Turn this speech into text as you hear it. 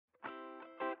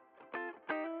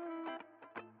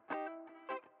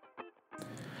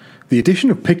The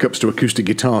addition of pickups to acoustic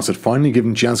guitars had finally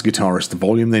given jazz guitarists the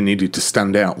volume they needed to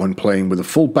stand out when playing with a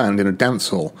full band in a dance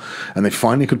hall, and they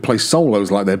finally could play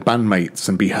solos like their bandmates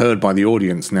and be heard by the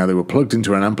audience now they were plugged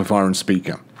into an amplifier and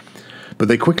speaker. But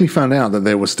they quickly found out that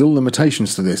there were still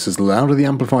limitations to this, as the louder the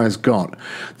amplifiers got,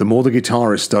 the more the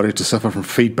guitarist started to suffer from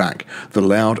feedback, the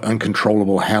loud,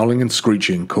 uncontrollable howling and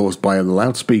screeching caused by a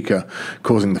loudspeaker,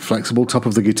 causing the flexible top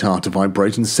of the guitar to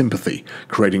vibrate in sympathy,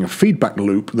 creating a feedback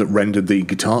loop that rendered the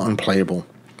guitar unplayable.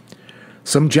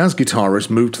 Some jazz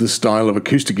guitarists moved to the style of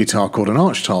acoustic guitar called an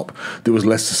archtop that was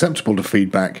less susceptible to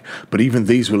feedback, but even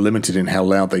these were limited in how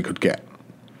loud they could get.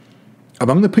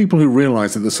 Among the people who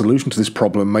realized that the solution to this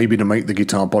problem may be to make the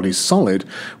guitar bodies solid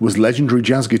was legendary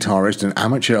jazz guitarist and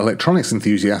amateur electronics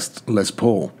enthusiast Les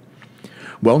Paul.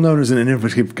 Well known as an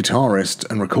innovative guitarist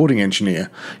and recording engineer,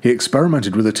 he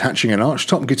experimented with attaching an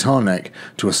archtop guitar neck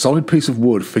to a solid piece of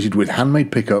wood fitted with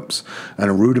handmade pickups and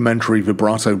a rudimentary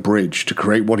vibrato bridge to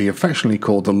create what he affectionately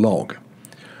called the log.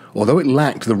 Although it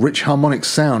lacked the rich harmonic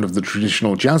sound of the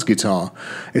traditional jazz guitar,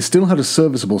 it still had a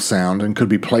serviceable sound and could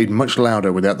be played much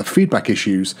louder without the feedback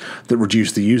issues that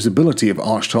reduced the usability of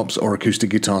archtops or acoustic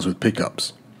guitars with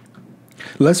pickups.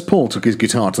 Les Paul took his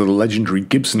guitar to the legendary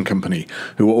Gibson Company,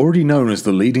 who were already known as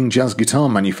the leading jazz guitar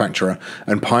manufacturer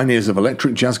and pioneers of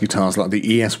electric jazz guitars like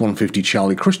the ES-150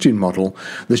 Charlie Christian model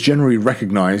that's generally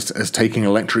recognized as taking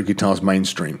electric guitars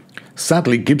mainstream.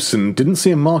 Sadly, Gibson didn't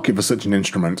see a market for such an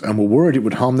instrument and were worried it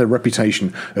would harm their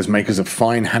reputation as makers of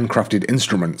fine handcrafted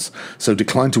instruments, so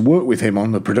declined to work with him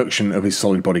on the production of his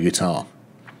solid body guitar.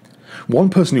 One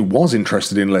person who was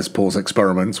interested in Les Paul's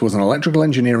experiments was an electrical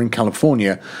engineer in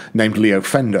California named Leo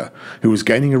Fender, who was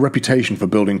gaining a reputation for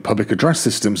building public address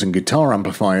systems and guitar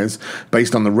amplifiers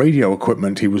based on the radio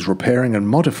equipment he was repairing and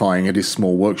modifying at his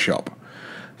small workshop.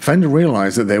 Fender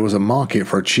realized that there was a market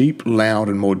for a cheap, loud,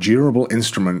 and more durable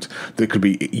instrument that could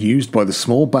be used by the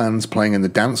small bands playing in the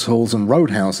dance halls and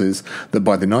roadhouses that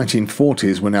by the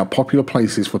 1940s were now popular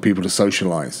places for people to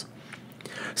socialize.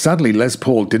 Sadly, Les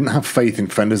Paul didn't have faith in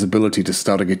Fender's ability to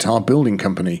start a guitar building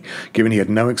company, given he had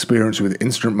no experience with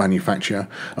instrument manufacture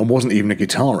and wasn't even a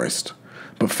guitarist.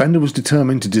 But Fender was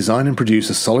determined to design and produce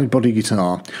a solid body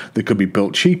guitar that could be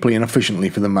built cheaply and efficiently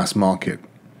for the mass market.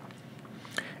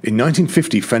 In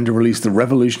 1950, Fender released the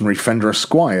revolutionary Fender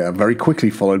Esquire, very quickly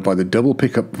followed by the double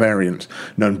pickup variant,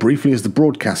 known briefly as the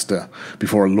Broadcaster,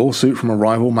 before a lawsuit from a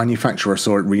rival manufacturer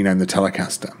saw it renamed the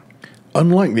Telecaster.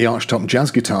 Unlike the archtop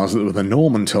jazz guitars that were the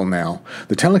norm until now,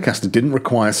 the Telecaster didn't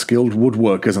require skilled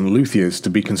woodworkers and luthiers to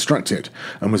be constructed,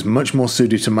 and was much more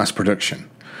suited to mass production.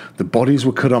 The bodies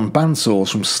were cut on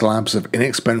bandsaws from slabs of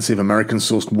inexpensive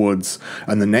American-sourced woods,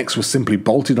 and the necks were simply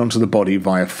bolted onto the body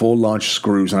via 4 large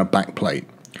screws and a backplate.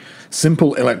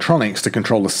 Simple electronics to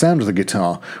control the sound of the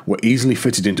guitar were easily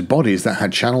fitted into bodies that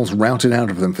had channels routed out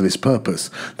of them for this purpose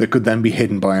that could then be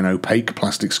hidden by an opaque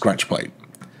plastic scratch plate.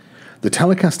 The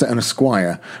Telecaster and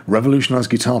Esquire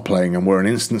revolutionized guitar playing and were an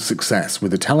instant success,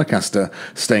 with the Telecaster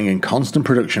staying in constant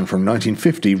production from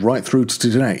 1950 right through to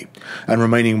today, and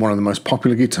remaining one of the most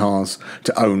popular guitars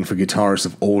to own for guitarists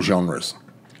of all genres.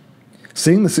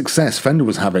 Seeing the success Fender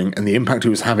was having and the impact it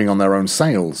was having on their own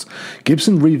sales,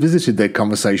 Gibson revisited their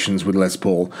conversations with Les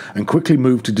Paul and quickly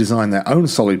moved to design their own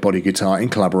solid body guitar in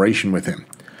collaboration with him.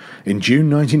 In June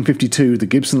 1952, the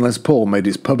Gibson Les Paul made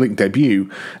its public debut,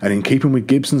 and in keeping with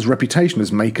Gibson's reputation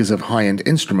as makers of high-end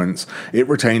instruments, it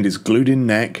retained its glued-in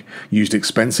neck, used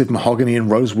expensive mahogany and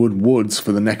rosewood woods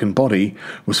for the neck and body,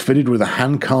 was fitted with a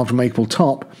hand-carved maple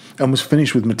top, and was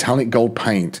finished with metallic gold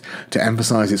paint to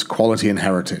emphasize its quality and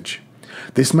heritage.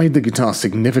 This made the guitar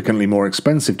significantly more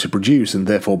expensive to produce and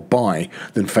therefore buy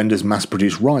than Fender's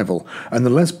mass-produced rival, and the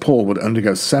Les Paul would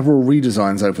undergo several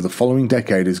redesigns over the following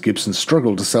decade as Gibson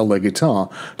struggled to sell their guitar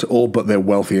to all but their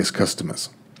wealthiest customers.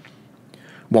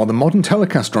 While the modern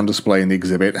Telecaster on display in the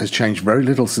exhibit has changed very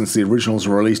little since the originals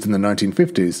were released in the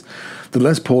 1950s, the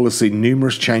Les Paul has seen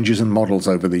numerous changes and models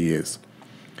over the years.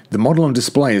 The model on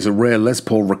display is a rare Les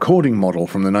Paul recording model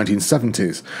from the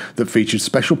 1970s that featured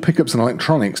special pickups and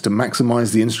electronics to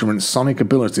maximize the instrument's sonic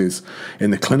abilities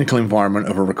in the clinical environment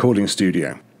of a recording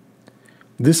studio.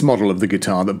 This model of the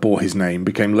guitar that bore his name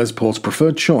became Les Paul's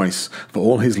preferred choice for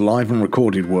all his live and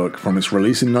recorded work from its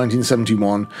release in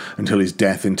 1971 until his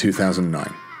death in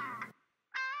 2009.